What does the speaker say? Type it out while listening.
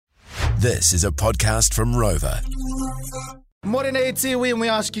This is a podcast from Rover. Morena Etiwi, and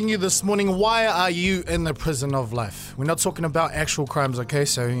we're asking you this morning, why are you in the prison of life? We're not talking about actual crimes, okay?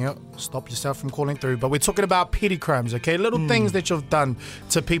 So, stop yourself from calling through. But we're talking about petty crimes, okay? Little things that you've done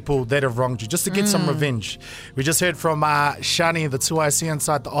to people that have wronged you, just to get some revenge. We just heard from Shani, the 2IC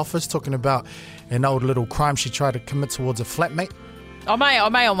inside the office, talking about an old little crime she tried to commit towards a flatmate. I may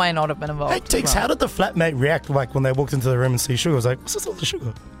or may not have been involved. Hey, Tex, how did the flatmate react like when they walked into the room and see sugar? I was like, what's this all the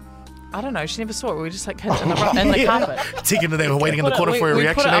sugar? I don't know. She never saw it. We were just like hid in the carpet. Taking they were waiting in the corner for a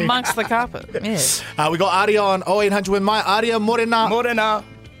reaction. We put it amongst the carpet. Yeah. We got Aria on 0800 with my Aria Morena. Morena.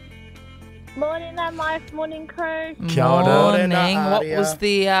 Morning, my morning crew. Kia ora. Morning. What was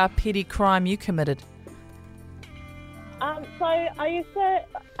the petty crime you committed? So I used to,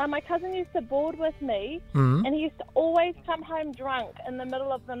 my cousin used to board with me, and he used to always come home drunk in the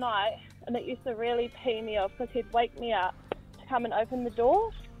middle of the night, and it used to really pee me off because he'd wake me up to come and open the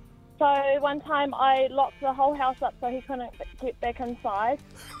door. So one time I locked the whole house up so he couldn't get back inside.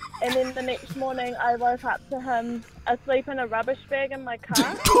 And then the next morning I woke up to him asleep in a rubbish bag in my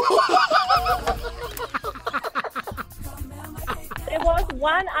car. There was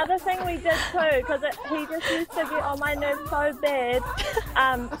one other thing we did too, because he just used to get on my nerves so bad.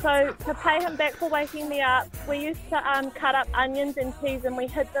 So to pay him back for waking me up, we used to cut up onions and peas and we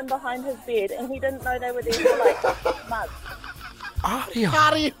hid them behind his bed, and he didn't know they were there for like months. Aria.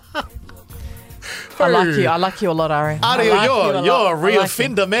 I like you a lot, Ari. Aria, you're a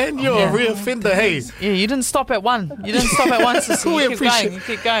reoffender, man. You're a reoffender. Hey. Yeah, you didn't stop at one. You didn't stop at one, Sissy. You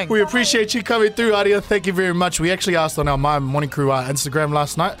keep going. We appreciate you coming through, Aria. Thank you very much. We actually asked on our My Morning Crew Instagram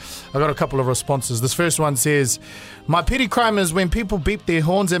last night. I got a couple of responses. This first one says, my petty crime is when people beep their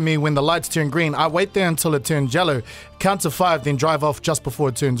horns at me when the lights turn green. I wait there until it turns yellow, count to 5, then drive off just before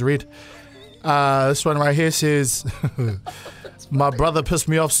it turns red. This one right here says... my brother pissed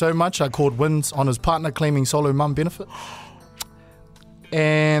me off so much I called wins on his partner claiming solo mum benefit.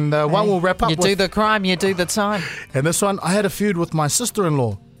 And one will wrap up You do the crime, you do the time. And this one, I had a feud with my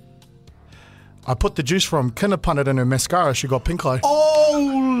sister-in-law. I put the juice from Kinnapunnet in her mascara. She got pink eye.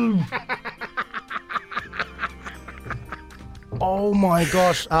 Oh! Oh my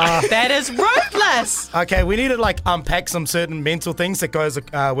gosh. That is ruthless. Okay, we need to unpack some certain mental things that goes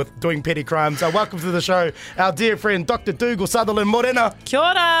with doing petty crimes. Welcome to the show, our dear friend Dr. Dougal Sutherland. Morena. Kia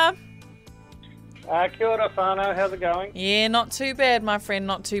ora. Kia ora, whānau. How's it going? Yeah, not too bad, my friend,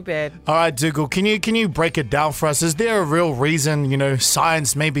 not too bad. All right, Dougal, can you break it down for us? Is there a real reason,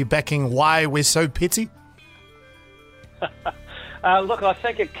 science maybe backing why we're so petty? Look, I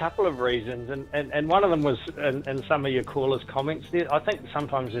think a couple of reasons, and one of them was in some of your callers' comments there. I think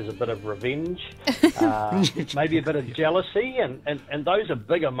sometimes there's a bit of revenge, maybe a bit of jealousy, and those are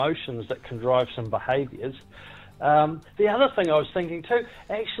big emotions that can drive some behaviours. The other thing I was thinking too,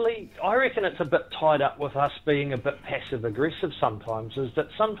 actually, I reckon it's a bit tied up with us being a bit passive-aggressive sometimes, is that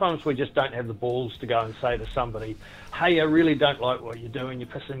sometimes we just don't have the balls to go and say to somebody, hey, I really don't like what you're doing, you're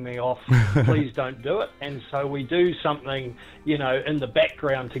pissing me off, please don't do it. And so we do something, in the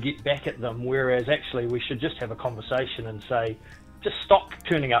background to get back at them, whereas actually we should just have a conversation and say, just stop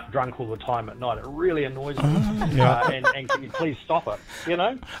turning up drunk all the time at night. It really annoys me. And can you please stop it,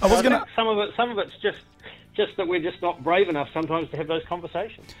 I think some of it's just that we're just not brave enough sometimes to have those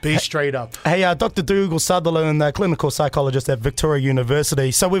conversations. Be straight up. Hey, Dr. Dougal Sutherland, clinical psychologist at Victoria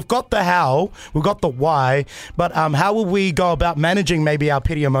University. So we've got the how, we've got the why, but how will we go about managing maybe our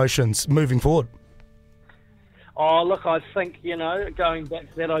petty emotions moving forward? Oh, look, I think, going back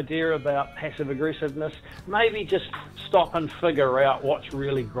to that idea about passive aggressiveness, maybe just stop and figure out what's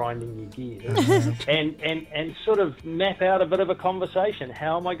really grinding your gears and sort of map out a bit of a conversation.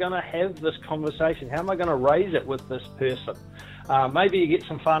 How am I going to have this conversation? How am I going to raise it with this person? Maybe you get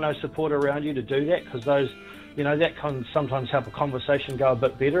some whānau support around you to do that, because those, that can sometimes help a conversation go a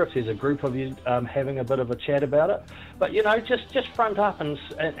bit better if there's a group of you having a bit of a chat about it. But, just front up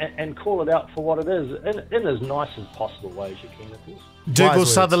and call it out for what it is in as nice as possible way as you can, of course. Dougal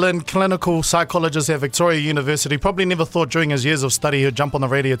Sutherland, clinical psychologist at Victoria University. Probably never thought during his years of study he'd jump on the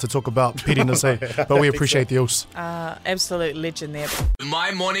radio to talk about pettiness, but we appreciate the use. Absolute legend there.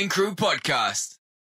 My Morning Crew Podcast.